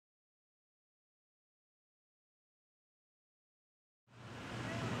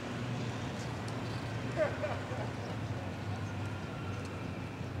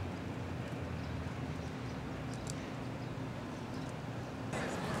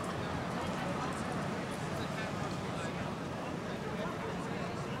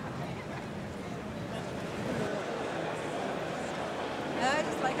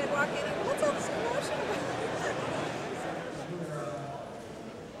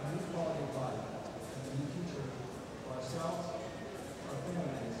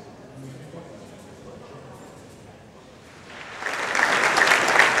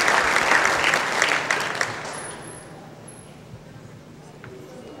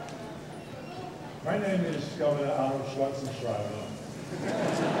My name is Governor Arnold Schwarzenegger.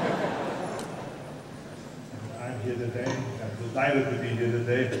 I'm here today. I'm delighted to be here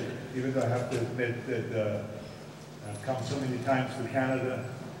today, even though I have to admit that I've come so many times to Canada,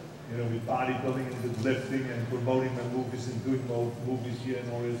 you know, with bodybuilding and with lifting and promoting my movies and doing movies here in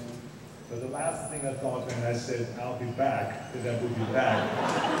Oregon. But the last thing I thought when I said, I'll be back, that I would be back,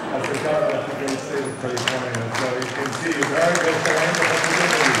 I forgot about the great state of California. So you can see it's very good for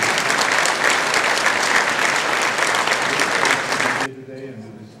opportunity. Here today, and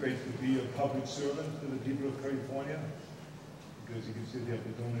it's great to be a public servant to the people of California, because you can see the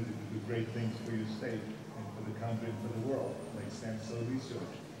opportunity to do great things for your state and for the country and for the world, like stem cell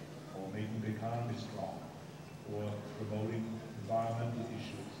research, or making the economy strong, or promoting environmental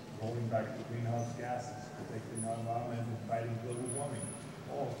issues, rolling back the greenhouse gases, protecting our environment and fighting global warming,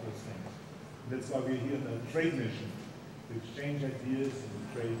 all of those things. And that's why we're here on a trade mission, to exchange ideas and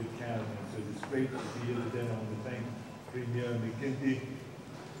trade with Canada. So it's great to be here today. I want to thank Premier McGuinty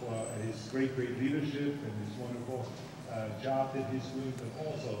for his great leadership and his wonderful job that he's doing, but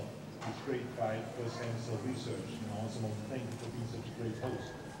also his great fight for stem cell research. And I also want to thank you for being such a great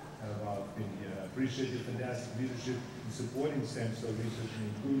host about being here. I appreciate your fantastic leadership in supporting stem cell research,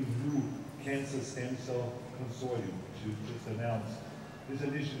 including new Cancer Stem Cell Consortium, which you just announced. This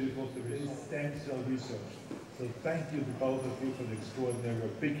initiative was the stem cell research. So thank you to both of you for the extraordinary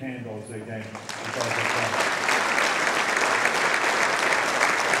work. Big hand also again.